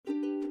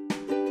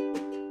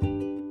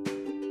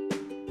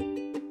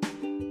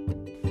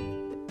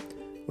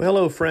Well,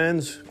 hello,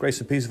 friends. Grace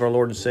and peace of our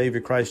Lord and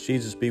Savior, Christ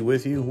Jesus, be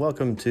with you.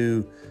 Welcome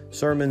to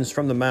Sermons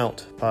from the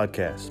Mount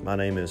podcast. My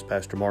name is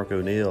Pastor Mark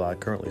O'Neill. I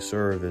currently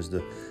serve as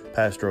the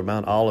pastor of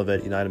Mount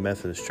Olivet United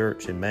Methodist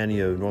Church in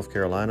Manteo, North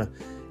Carolina.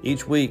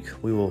 Each week,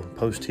 we will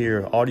post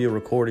here audio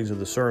recordings of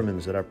the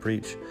sermons that I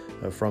preach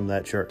from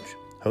that church.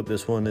 Hope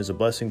this one is a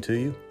blessing to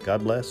you.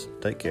 God bless.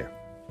 Take care.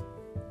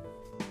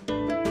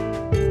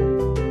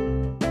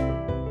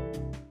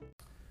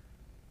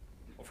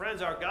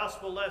 Friends, our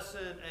gospel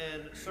lesson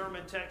and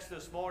sermon text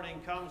this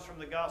morning comes from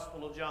the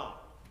Gospel of John.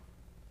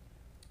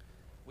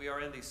 We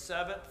are in the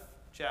 7th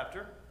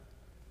chapter,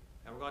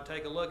 and we're going to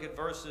take a look at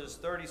verses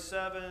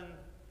 37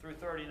 through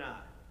 39.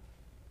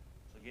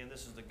 So again,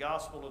 this is the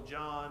Gospel of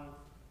John,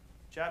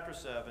 chapter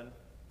 7,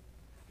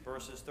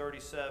 verses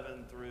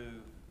 37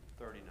 through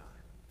 39.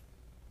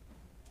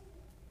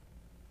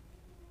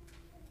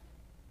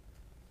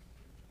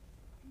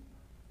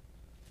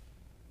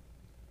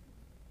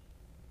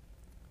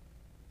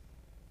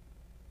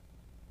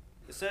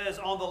 It says,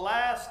 on the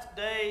last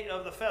day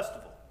of the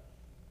festival,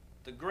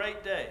 the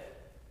great day,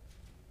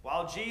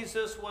 while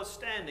Jesus was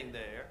standing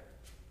there,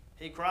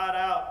 he cried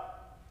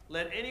out,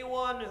 let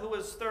anyone who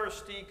is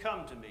thirsty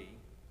come to me,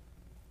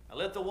 and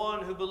let the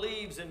one who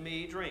believes in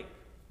me drink.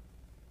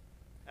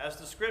 As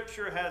the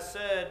scripture has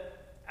said,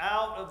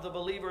 out of the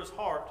believer's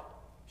heart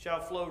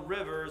shall flow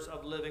rivers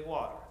of living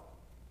water.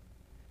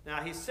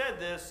 Now he said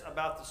this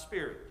about the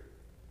Spirit,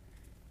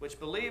 which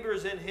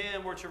believers in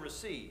him were to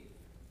receive.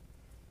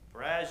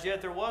 For as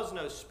yet there was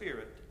no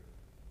Spirit,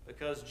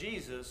 because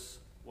Jesus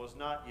was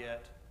not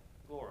yet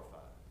glorified.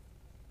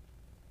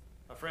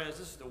 My friends,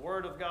 this is the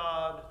Word of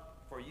God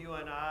for you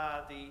and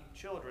I, the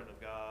children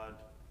of God.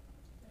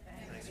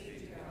 Thanks be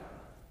to God.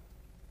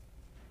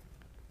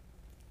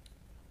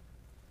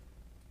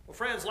 Well,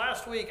 friends,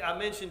 last week I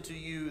mentioned to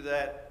you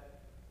that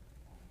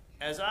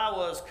as I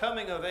was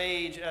coming of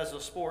age as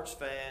a sports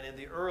fan in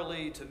the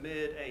early to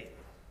mid-'80s,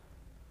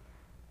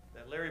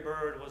 that Larry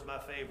Bird was my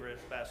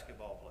favorite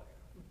basketball player.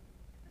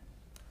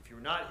 If you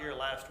were not here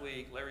last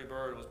week, Larry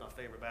Bird was my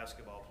favorite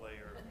basketball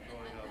player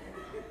growing up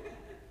in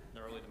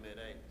the early to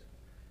mid-'80s.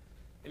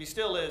 And he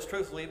still is,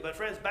 truthfully. But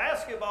friends,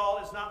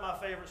 basketball is not my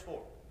favorite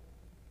sport.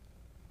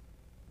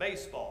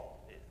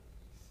 Baseball is.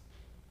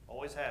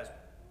 Always has been.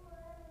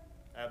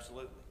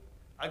 Absolutely.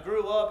 I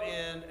grew up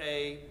in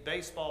a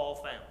baseball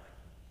family.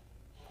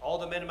 All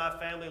the men in my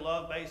family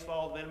loved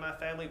baseball. The men in my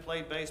family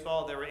played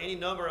baseball. There were any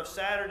number of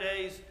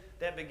Saturdays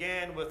that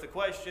began with the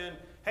question,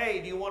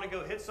 hey, do you want to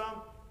go hit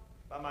some?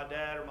 By my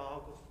dad or my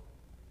uncles.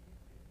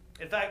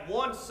 In fact,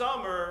 one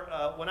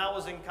summer when I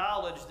was in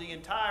college, the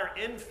entire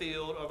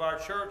infield of our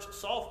church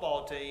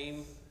softball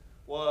team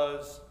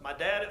was my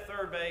dad at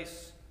third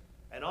base,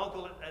 an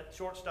uncle at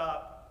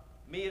shortstop,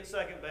 me at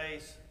second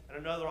base, and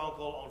another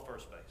uncle on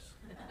first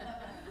base.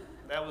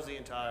 That was the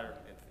entire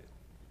infield.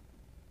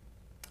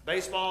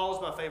 Baseball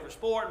is my favorite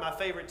sport, my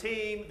favorite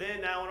team, then,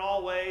 now, and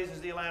always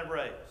is the Atlanta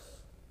Braves.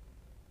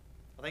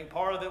 I think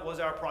part of it was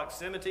our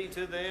proximity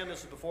to them.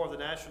 This was before the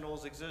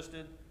Nationals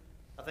existed.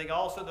 I think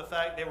also the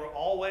fact they were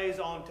always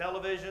on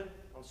television,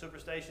 on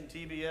Superstation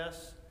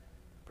TBS,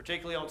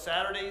 particularly on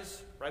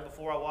Saturdays, right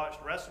before I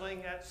watched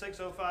wrestling at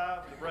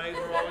 6:05. The Braves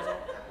were always on.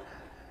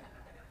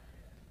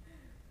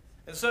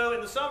 And so in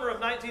the summer of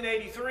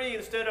 1983,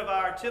 instead of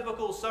our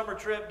typical summer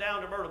trip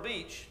down to Myrtle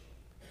Beach,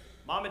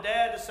 Mom and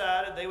Dad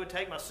decided they would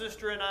take my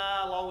sister and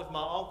I, along with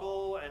my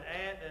uncle and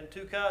aunt and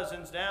two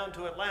cousins, down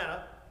to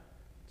Atlanta,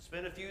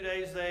 spend a few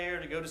days there,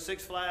 to go to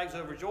Six Flags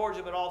over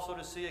Georgia, but also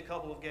to see a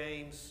couple of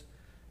games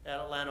at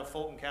Atlanta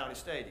Fulton County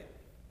Stadium.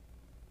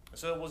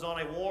 So it was on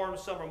a warm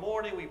summer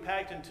morning. We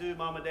packed into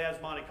Mom and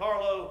Dad's Monte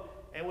Carlo,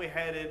 and we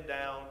headed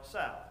down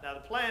south. Now the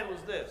plan was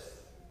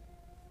this.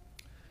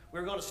 We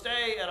were going to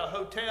stay at a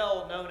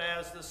hotel known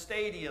as the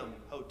Stadium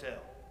Hotel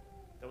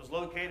that was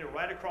located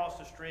right across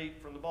the street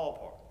from the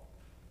ballpark.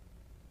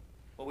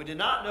 What we did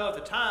not know at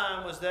the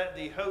time was that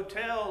the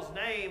hotel's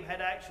name had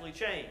actually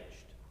changed.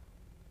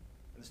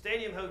 The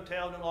Stadium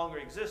Hotel no longer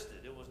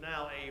existed. It was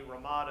now a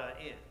Ramada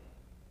Inn.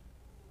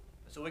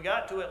 So we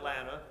got to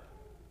Atlanta,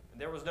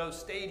 and there was no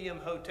Stadium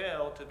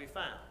Hotel to be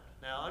found.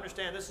 Now,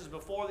 understand, this is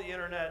before the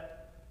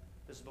internet.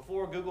 This is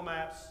before Google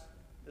Maps.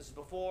 This is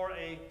before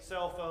a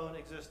cell phone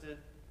existed.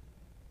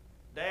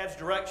 Dad's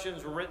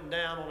directions were written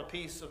down on a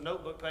piece of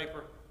notebook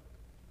paper.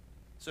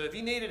 So if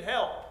you needed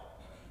help,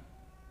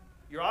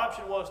 your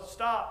option was to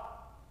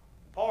stop,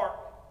 park,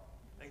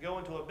 and go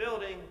into a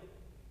building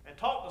and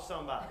talk to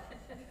somebody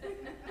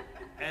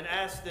and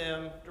ask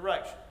them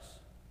directions.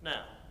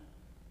 Now,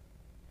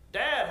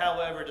 Dad,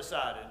 however,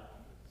 decided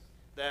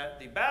that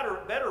the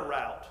better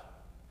route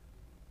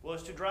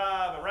was to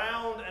drive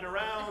around and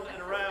around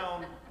and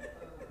around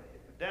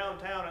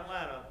downtown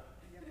Atlanta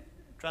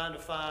trying to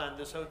find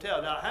this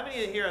hotel. Now, how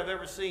many of you here have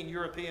ever seen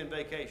European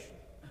Vacation?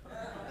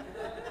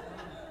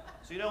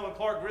 So you know when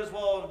Clark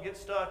Griswold gets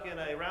stuck in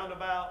a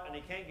roundabout and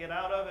he can't get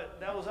out of it?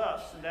 That was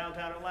us in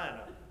downtown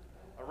Atlanta.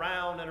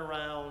 Around and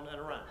around and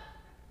around.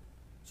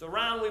 So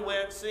around we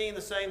went, seeing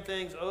the same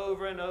things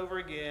over and over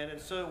again. And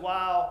so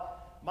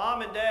while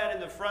Mom and Dad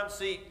in the front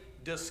seat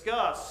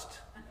discussed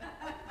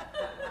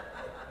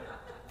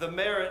the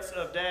merits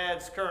of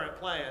Dad's current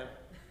plan,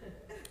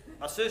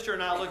 my sister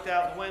and I looked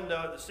out the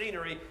window at the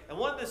scenery, and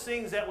one of the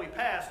scenes that we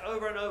passed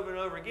over and over and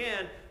over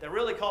again that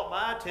really caught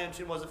my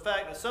attention was the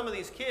fact that some of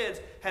these kids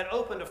had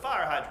opened a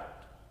fire hydrant.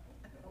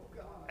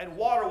 And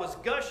water was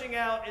gushing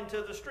out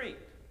into the street.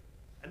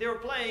 And they were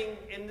playing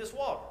in this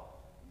water.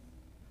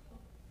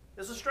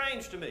 This is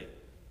strange to me.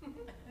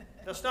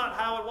 That's not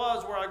how it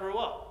was where I grew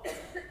up.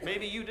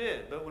 Maybe you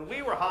did. But when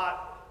we were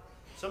hot,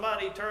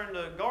 somebody turned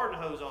the garden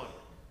hose on you.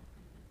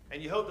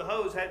 And you hope the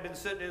hose hadn't been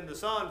sitting in the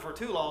sun for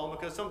too long,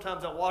 because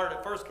sometimes that water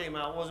that first came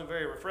out wasn't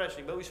very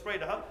refreshing. But we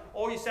sprayed the hose.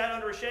 Or you sat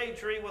under a shade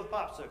tree with a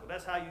popsicle.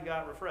 That's how you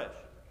got refreshed.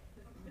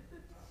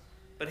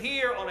 But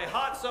here on a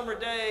hot summer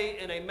day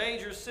in a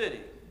major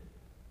city,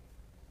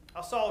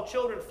 I saw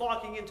children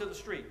flocking into the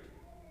street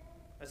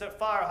as that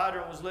fire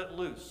hydrant was let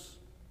loose,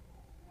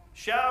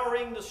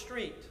 showering the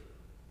street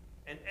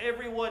and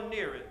everyone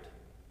near it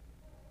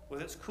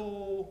with its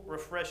cool,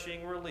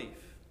 refreshing relief.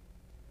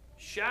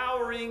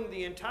 Showering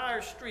the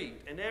entire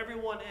street and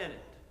everyone in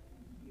it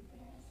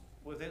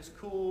with its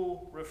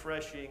cool,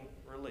 refreshing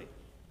relief.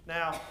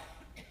 Now,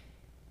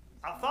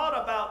 I thought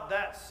about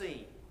that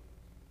scene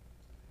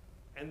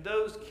and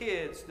those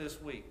kids this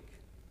week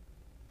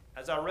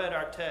as I read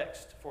our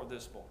text for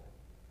this morning.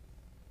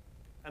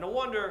 And I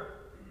wonder,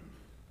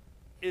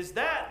 is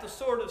that the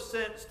sort of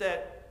sense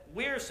that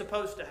we're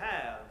supposed to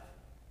have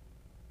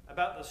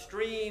about the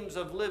streams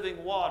of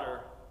living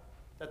water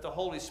that the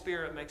Holy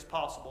Spirit makes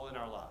possible in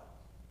our lives?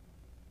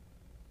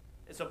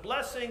 It's a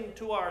blessing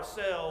to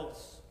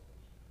ourselves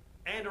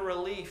and a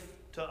relief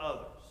to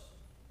others.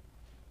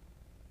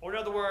 Or in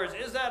other words,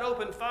 is that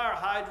open fire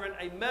hydrant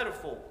a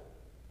metaphor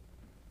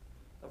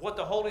of what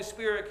the Holy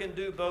Spirit can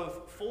do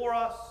both for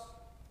us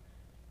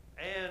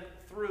and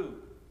through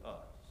us?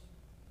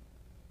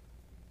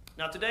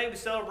 Now today we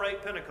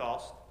celebrate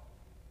Pentecost.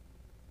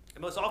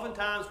 And most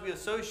oftentimes we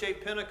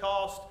associate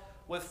Pentecost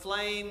with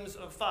flames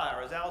of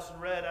fire. As Allison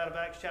read out of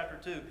Acts chapter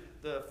 2,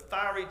 the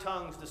fiery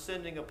tongues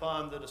descending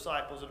upon the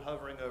disciples and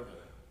hovering over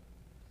them.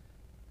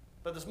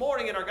 But this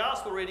morning in our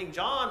gospel reading,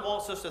 John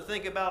wants us to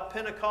think about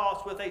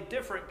Pentecost with a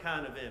different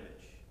kind of image.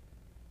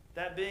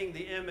 That being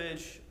the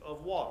image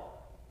of water.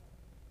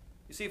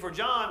 You see, for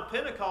John,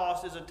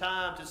 Pentecost is a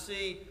time to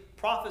see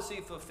prophecy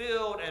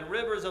fulfilled and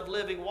rivers of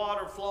living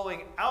water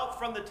flowing out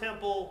from the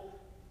temple,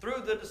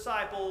 through the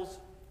disciples,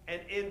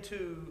 and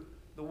into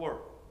the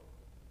world.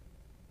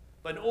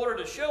 But in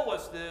order to show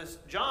us this,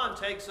 John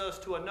takes us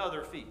to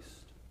another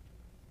feast.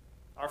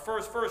 Our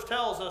first verse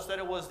tells us that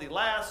it was the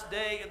last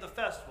day of the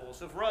festival.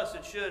 So for us,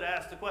 it should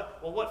ask the question,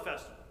 well, what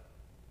festival?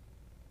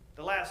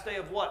 The last day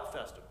of what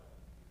festival?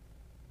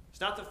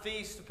 It's not the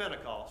Feast of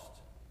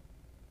Pentecost,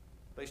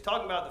 but he's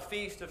talking about the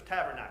Feast of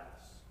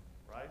Tabernacles,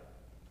 right?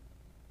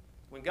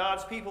 When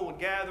God's people would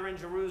gather in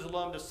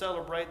Jerusalem to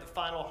celebrate the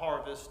final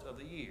harvest of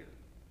the year.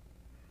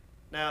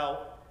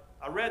 Now,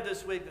 I read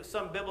this week that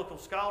some biblical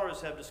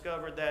scholars have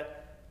discovered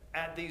that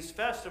at these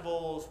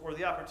festivals were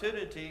the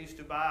opportunities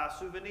to buy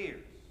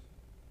souvenirs.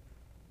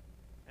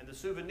 And the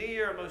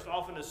souvenir most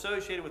often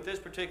associated with this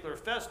particular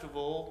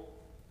festival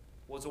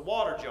was a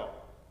water jar.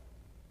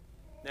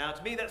 Now,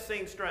 to me, that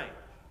seems strange.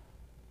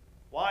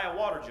 Why a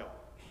water jar?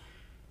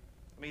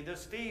 I mean,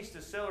 this feast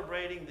is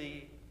celebrating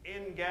the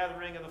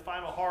ingathering of the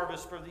final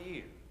harvest for the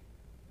year.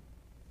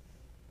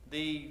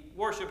 The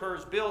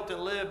worshipers built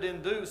and lived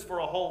in booths for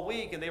a whole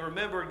week, and they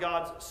remembered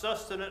God's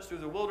sustenance through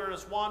the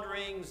wilderness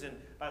wanderings, and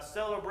by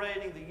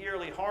celebrating the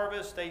yearly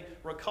harvest, they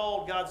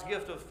recalled God's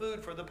gift of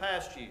food for the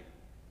past year.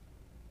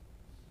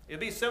 It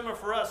would be similar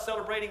for us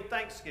celebrating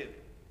Thanksgiving,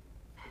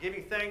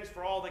 giving thanks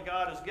for all that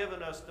God has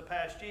given us the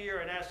past year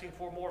and asking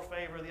for more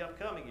favor in the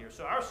upcoming year.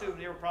 So our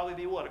souvenir would probably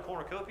be what, a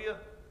cornucopia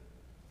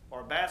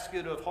or a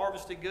basket of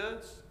harvested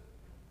goods?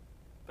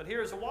 But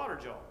here's a water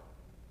jar.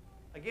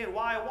 Again,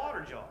 why a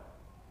water jar?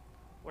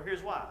 Well,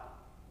 here's why.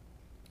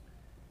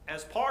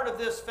 As part of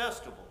this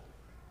festival,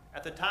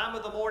 at the time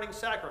of the morning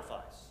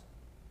sacrifice,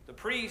 the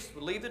priest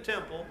would leave the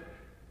temple,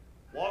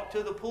 walk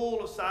to the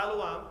pool of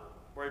Siloam,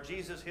 where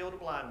Jesus healed a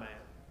blind man,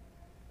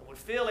 and would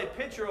fill a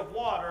pitcher of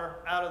water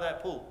out of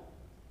that pool.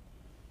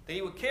 Then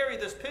he would carry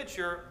this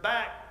pitcher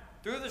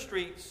back through the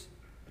streets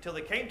until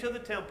they came to the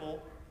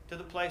temple, to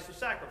the place of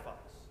sacrifice.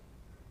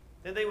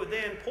 Then they would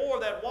then pour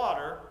that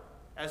water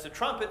as the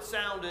trumpet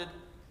sounded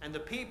and the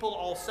people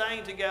all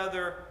sang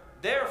together,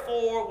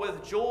 "Therefore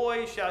with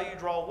joy shall you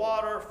draw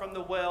water from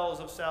the wells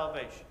of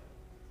salvation."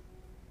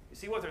 You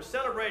see, what they're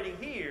celebrating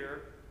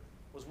here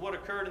was what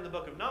occurred in the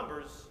book of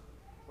Numbers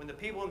when the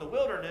people in the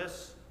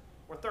wilderness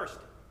were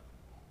thirsty.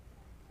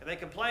 And they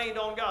complained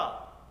on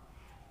God.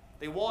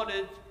 They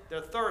wanted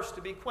their thirst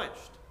to be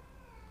quenched.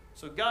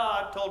 So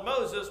God told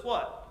Moses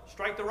what?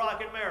 Strike the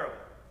rock at Meribah,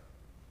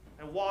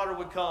 and water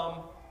would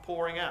come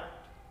pouring out.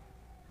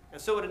 And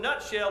so in a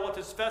nutshell, what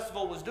this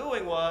festival was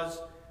doing was,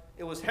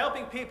 it was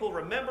helping people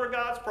remember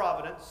God's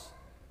providence,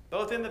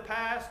 both in the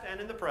past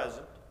and in the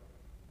present,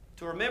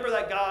 to remember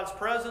that God's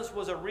presence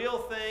was a real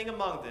thing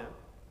among them,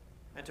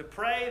 and to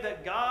pray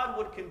that God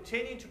would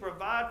continue to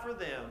provide for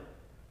them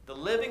the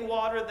living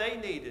water they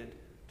needed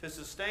to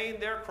sustain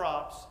their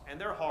crops and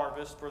their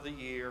harvest for the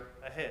year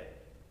ahead.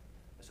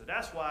 And so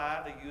that's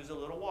why they use a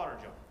little water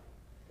jar,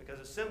 because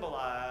it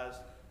symbolized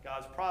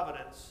God's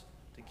providence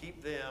to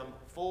keep them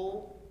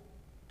full,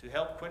 to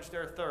help quench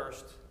their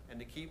thirst, and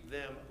to keep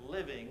them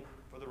living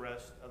for the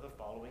rest of the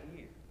following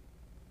year.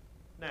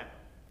 Now,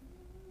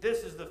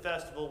 this is the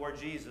festival where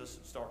Jesus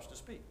starts to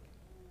speak.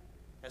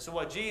 And so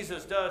what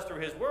Jesus does through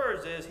his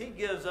words is he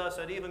gives us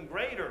an even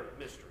greater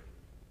mystery.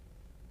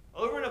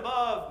 Over and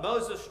above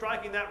Moses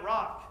striking that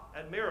rock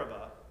at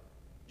Meribah,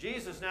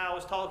 Jesus now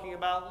is talking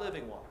about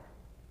living water.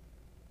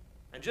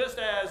 And just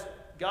as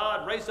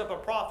God raised up a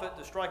prophet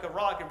to strike a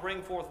rock and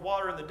bring forth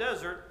water in the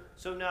desert,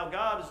 so now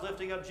God is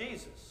lifting up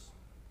Jesus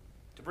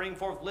to bring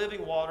forth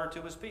living water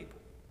to his people.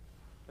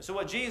 And so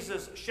what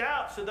Jesus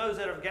shouts to those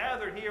that have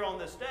gathered here on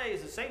this day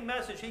is the same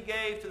message he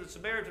gave to the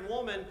Samaritan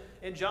woman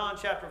in John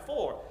chapter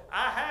 4.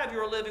 I have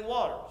your living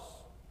waters.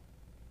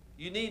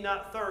 You need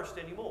not thirst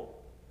anymore.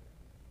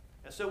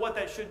 And so what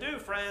that should do,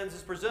 friends,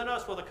 is present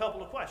us with a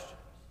couple of questions.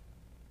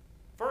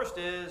 First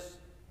is,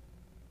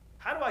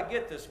 how do I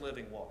get this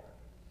living water?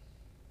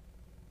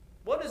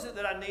 What is it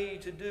that I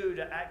need to do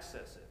to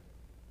access it?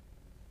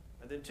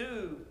 And then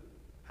two,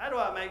 how do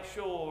I make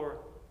sure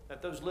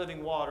that those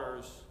living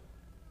waters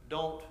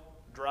don't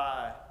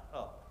dry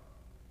up?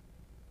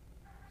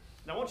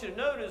 Now I want you to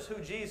notice who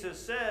Jesus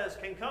says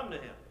can come to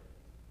him.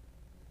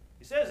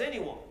 He says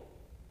anyone.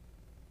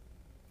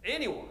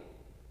 Anyone.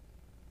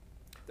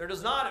 There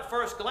does not at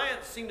first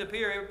glance seem to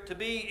appear to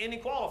be any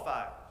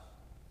qualifiers.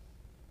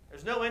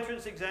 There's no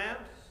entrance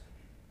exams.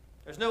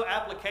 There's no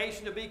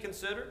application to be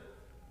considered.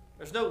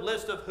 There's no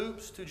list of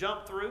hoops to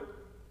jump through.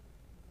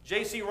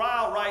 J.C.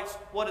 Ryle writes,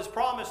 what is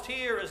promised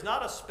here is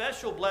not a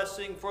special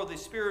blessing for the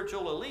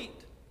spiritual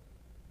elite,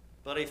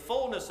 but a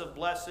fullness of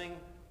blessing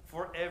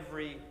for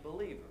every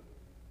believer.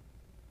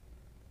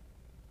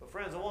 But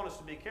friends, I want us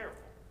to be careful.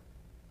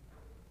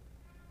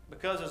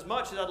 Because as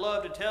much as I'd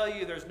love to tell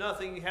you there's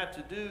nothing you have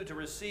to do to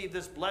receive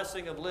this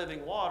blessing of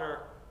living water,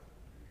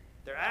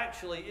 there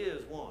actually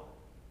is one.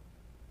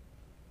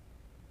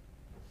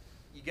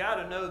 You got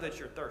to know that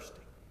you're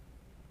thirsty.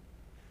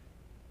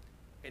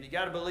 And you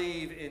got to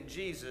believe in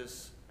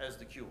Jesus as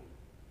the cure.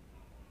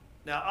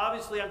 Now,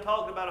 obviously, I'm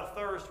talking about a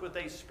thirst with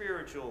a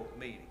spiritual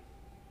meaning.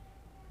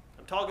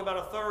 I'm talking about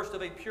a thirst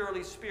of a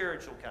purely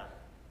spiritual kind.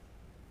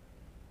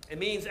 It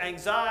means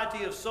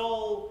anxiety of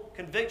soul,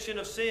 conviction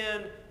of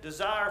sin,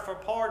 desire for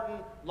pardon,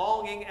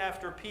 longing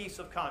after peace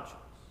of conscience.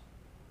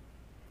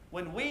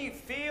 When we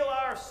feel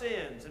our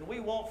sins and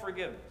we want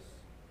forgiveness,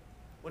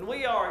 when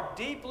we are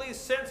deeply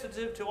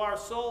sensitive to our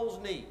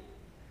soul's need,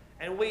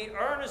 and we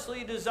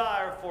earnestly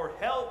desire for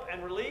help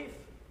and relief,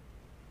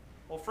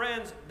 well,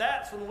 friends,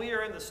 that's when we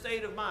are in the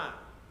state of mind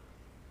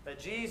that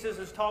Jesus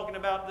is talking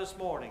about this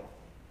morning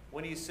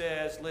when he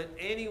says, let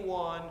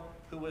anyone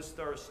who is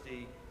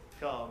thirsty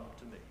come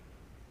to me.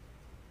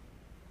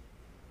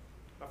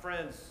 My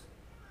friends,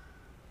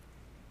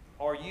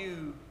 are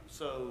you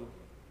so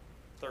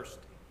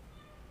thirsty?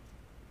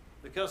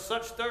 Because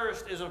such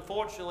thirst is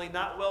unfortunately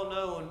not well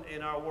known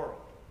in our world.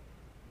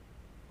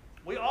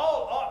 We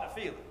all ought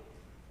to feel it.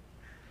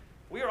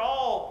 We are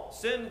all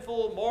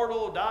sinful,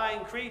 mortal,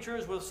 dying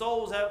creatures with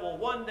souls that will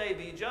one day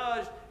be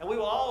judged, and we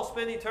will all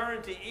spend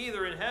eternity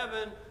either in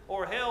heaven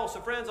or hell.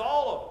 So friends,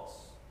 all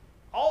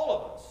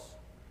of us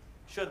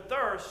should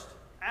thirst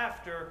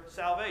after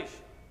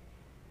salvation.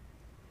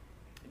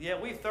 And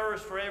yet we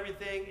thirst for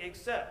everything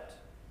except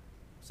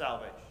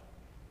salvation.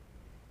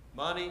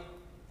 Money,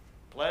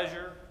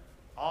 pleasure,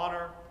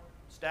 honor,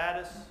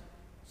 status,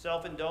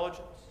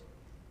 self-indulgence.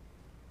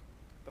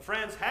 But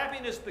friends,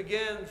 happiness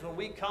begins when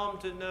we come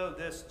to know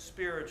this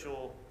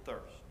spiritual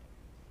thirst.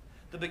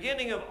 The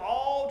beginning of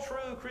all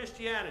true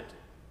Christianity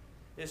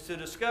is to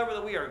discover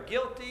that we are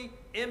guilty,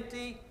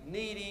 empty,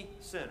 needy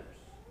sinners.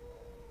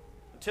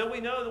 Until we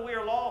know that we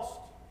are lost,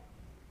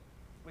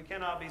 we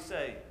cannot be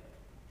saved.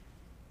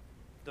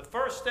 The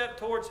first step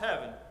towards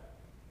heaven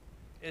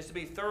is to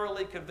be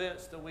thoroughly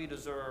convinced that we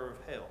deserve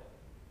hell.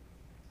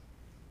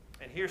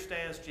 And here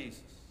stands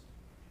Jesus,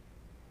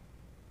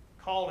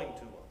 calling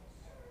to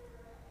us,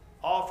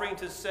 offering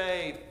to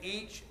save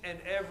each and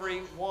every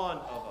one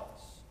of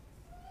us.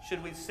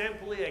 Should we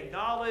simply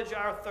acknowledge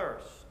our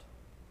thirst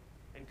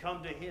and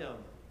come to him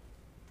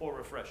for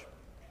refreshment?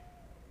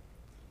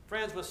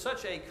 Friends, with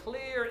such a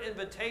clear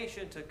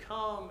invitation to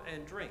come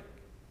and drink,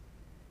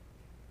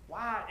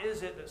 why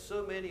is it that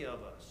so many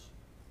of us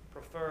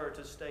prefer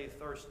to stay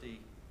thirsty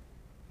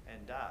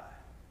and die?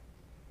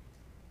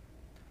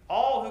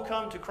 All who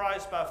come to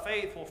Christ by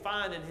faith will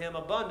find in him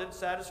abundant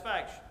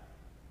satisfaction.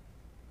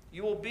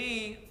 You will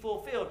be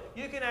fulfilled.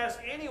 You can ask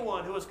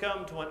anyone who has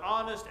come to an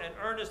honest and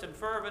earnest and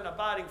fervent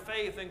abiding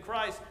faith in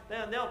Christ,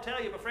 then they'll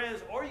tell you, my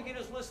friends, or you can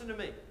just listen to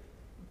me.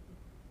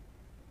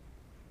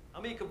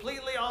 I'll be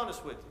completely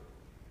honest with you.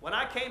 When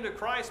I came to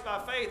Christ by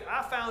faith,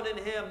 I found in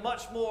him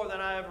much more than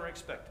I ever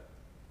expected.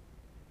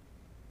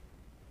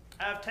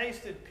 I've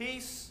tasted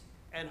peace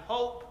and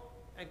hope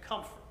and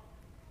comfort.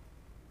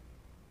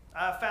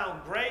 I have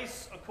found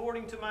grace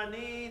according to my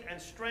need and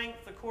strength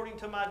according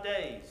to my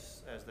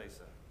days, as they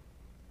say.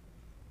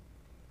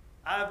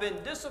 I have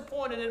been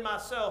disappointed in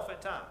myself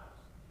at times.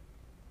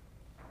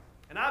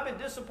 And I've been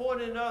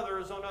disappointed in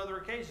others on other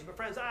occasions. But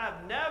friends, I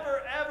have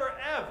never, ever,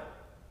 ever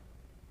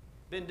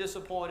been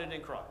disappointed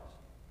in Christ.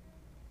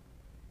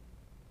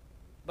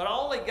 But I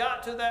only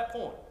got to that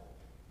point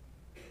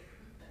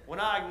when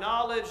I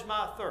acknowledged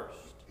my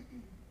thirst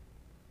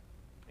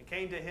and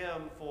came to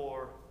Him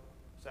for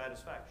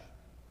satisfaction.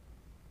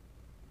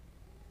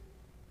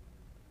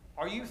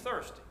 Are you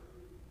thirsty?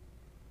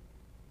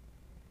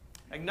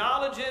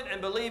 Acknowledge it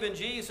and believe in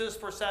Jesus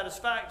for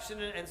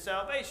satisfaction and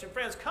salvation.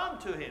 Friends, come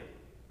to Him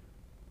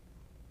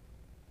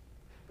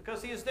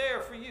because He is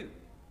there for you.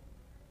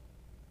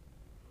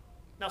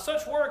 Now,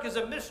 such work is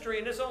a mystery,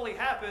 and this only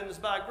happens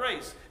by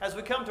grace. As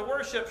we come to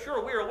worship,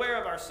 sure, we are aware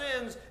of our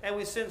sins, and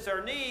we sense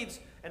our needs,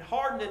 and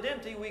hardened and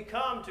empty, we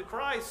come to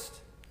Christ.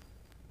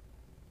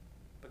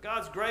 But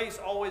God's grace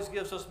always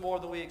gives us more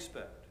than we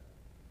expect.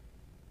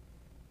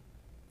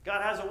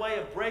 God has a way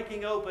of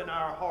breaking open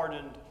our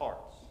hardened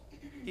hearts.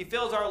 He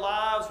fills our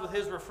lives with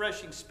His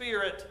refreshing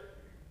Spirit,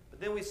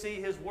 but then we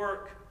see His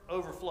work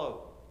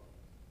overflow.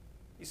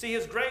 You see,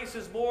 His grace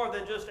is more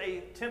than just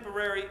a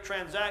temporary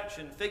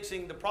transaction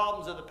fixing the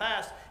problems of the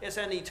past. It's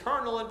an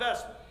eternal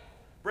investment,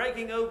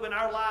 breaking open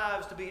our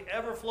lives to be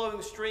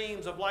ever-flowing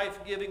streams of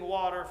life-giving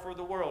water for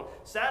the world,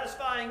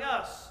 satisfying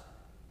us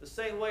the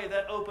same way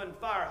that open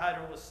fire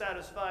hydrant was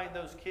satisfying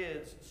those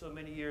kids so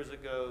many years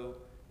ago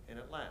in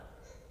Atlanta.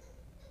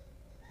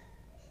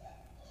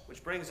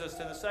 Which brings us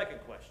to the second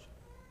question.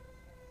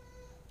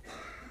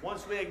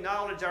 Once we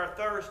acknowledge our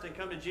thirst and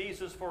come to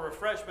Jesus for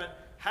refreshment,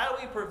 how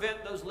do we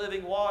prevent those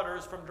living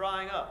waters from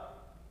drying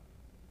up?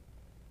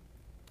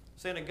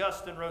 St.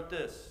 Augustine wrote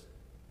this: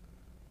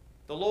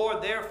 "The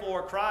Lord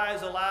therefore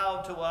cries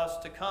aloud to us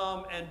to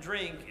come and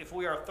drink if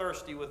we are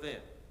thirsty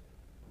within.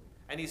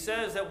 And He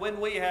says that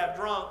when we have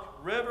drunk,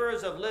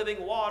 rivers of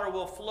living water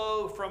will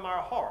flow from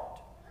our heart.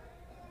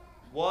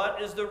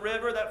 What is the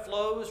river that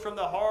flows from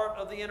the heart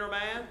of the inner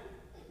man?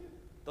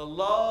 The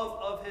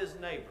love of his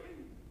neighbor.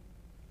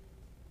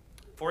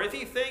 For if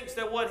he thinks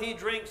that what he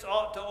drinks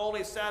ought to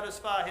only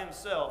satisfy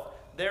himself,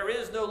 there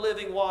is no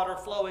living water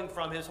flowing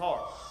from his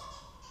heart.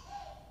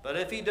 But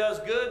if he does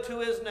good to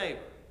his neighbor,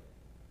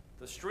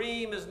 the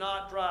stream is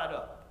not dried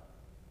up,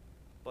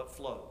 but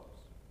flows."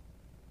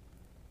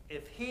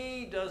 If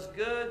he does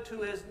good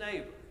to his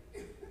neighbor,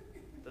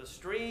 the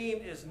stream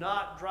is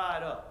not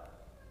dried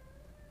up,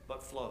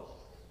 but flows.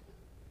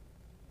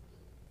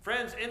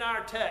 Friends, in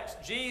our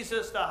text,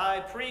 Jesus, the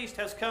high priest,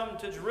 has come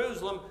to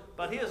Jerusalem,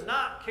 but He is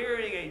not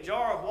carrying a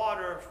jar of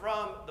water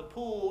from the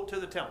pool to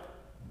the temple.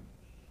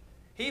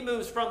 He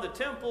moves from the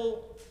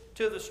temple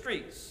to the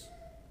streets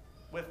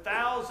with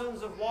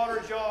thousands of water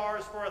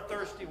jars for a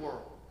thirsty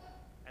world.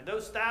 And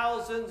those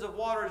thousands of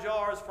water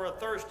jars for a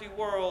thirsty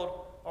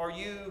world are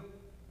you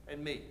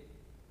and me.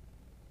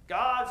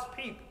 God's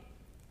people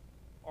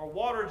are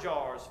water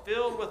jars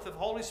filled with the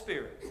Holy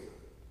Spirit.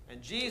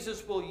 And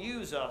Jesus will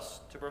use us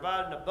to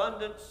provide an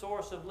abundant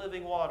source of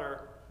living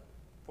water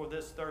for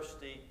this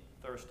thirsty,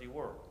 thirsty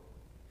world.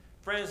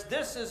 Friends,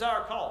 this is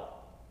our calling.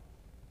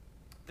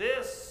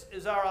 This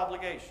is our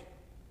obligation.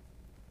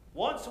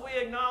 Once we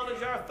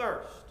acknowledge our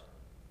thirst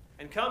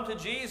and come to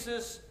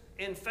Jesus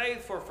in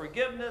faith for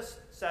forgiveness,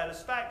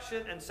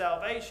 satisfaction, and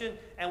salvation,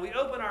 and we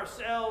open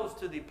ourselves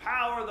to the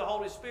power of the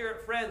Holy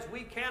Spirit, friends,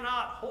 we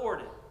cannot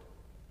hoard it.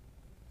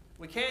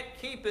 We can't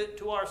keep it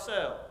to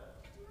ourselves.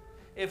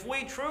 If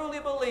we truly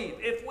believe,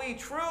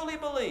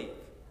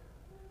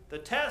 the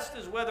test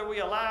is whether we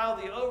allow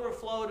the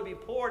overflow to be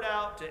poured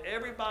out to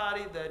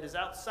everybody that is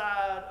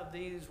outside of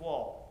these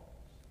walls.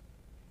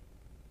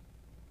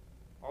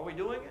 Are we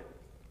doing it?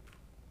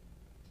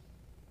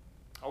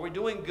 Are we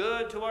doing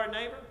good to our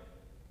neighbor?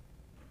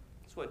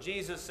 That's what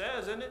Jesus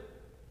says, isn't it?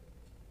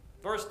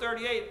 Verse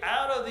 38,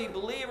 "Out of the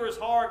believer's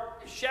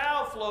heart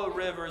shall flow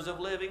rivers of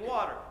living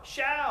water."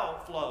 Shall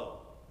flow.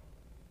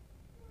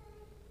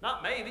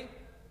 Not maybe.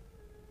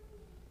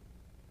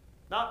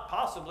 Not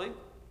possibly.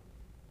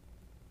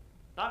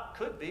 Not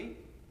could be.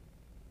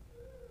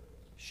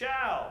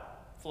 Shall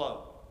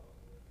flow.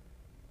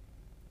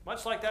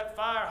 Much like that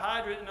fire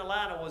hydrant in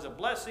Atlanta was a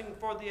blessing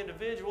for the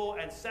individual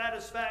and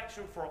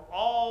satisfaction for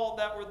all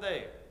that were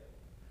there.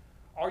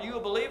 Are you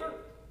a believer?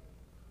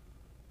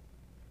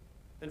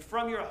 Then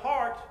from your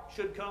heart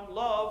should come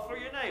love for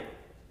your neighbor.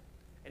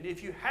 And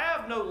if you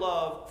have no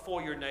love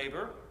for your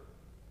neighbor,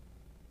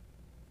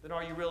 then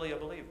are you really a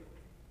believer?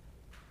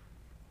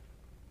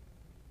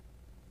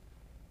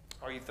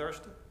 Are you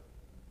thirsty?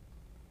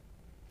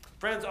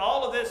 Friends,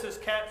 all of this is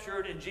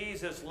captured in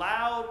Jesus'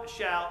 loud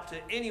shout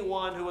to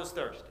anyone who is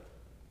thirsty.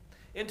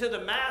 Into the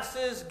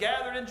masses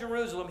gathered in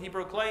Jerusalem, He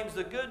proclaims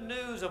the good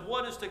news of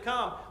what is to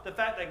come, the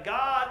fact that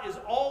God is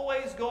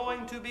always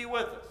going to be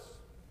with us,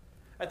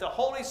 that the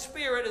Holy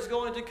Spirit is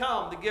going to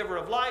come, the giver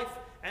of life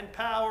and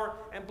power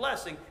and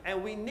blessing.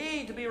 And we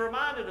need to be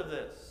reminded of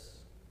this,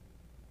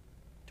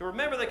 to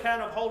remember the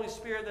kind of Holy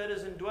Spirit that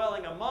is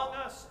indwelling among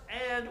us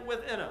and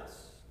within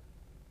us.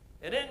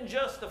 It isn't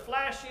just the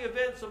flashy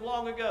events of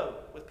long ago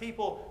with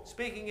people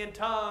speaking in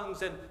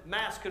tongues and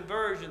mass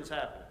conversions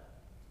happening.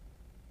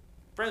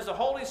 Friends, the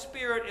Holy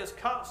Spirit is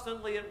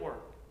constantly at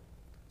work,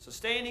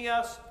 sustaining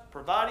us,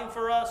 providing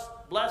for us,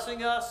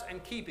 blessing us,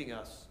 and keeping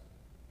us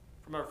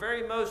from our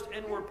very most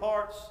inward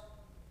parts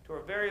to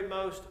our very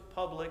most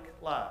public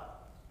lives.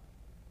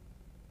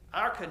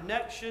 Our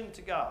connection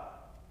to God,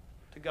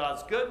 to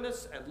God's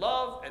goodness and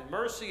love and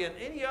mercy and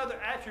any other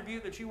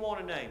attribute that you want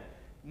to name,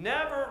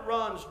 never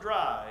runs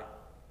dry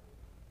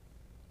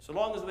so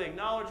long as we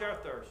acknowledge our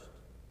thirst,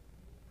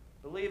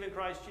 believe in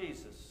Christ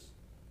Jesus,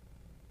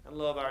 and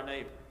love our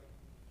neighbor.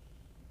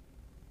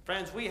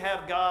 Friends, we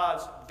have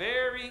God's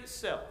very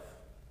self,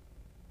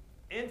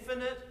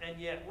 infinite and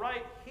yet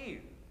right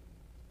here,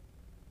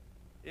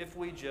 if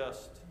we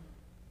just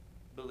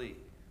believe.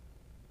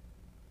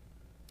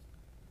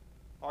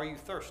 Are you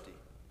thirsty,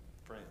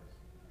 friends?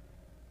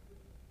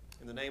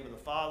 In the name of the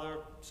Father,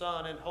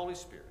 Son, and Holy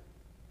Spirit.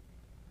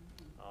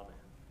 Amen.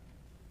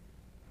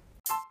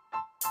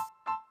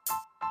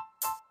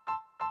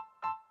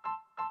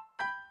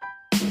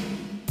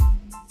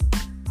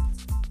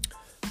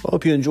 I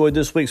hope you enjoyed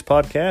this week's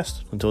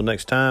podcast. Until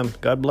next time,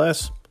 God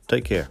bless.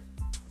 Take care.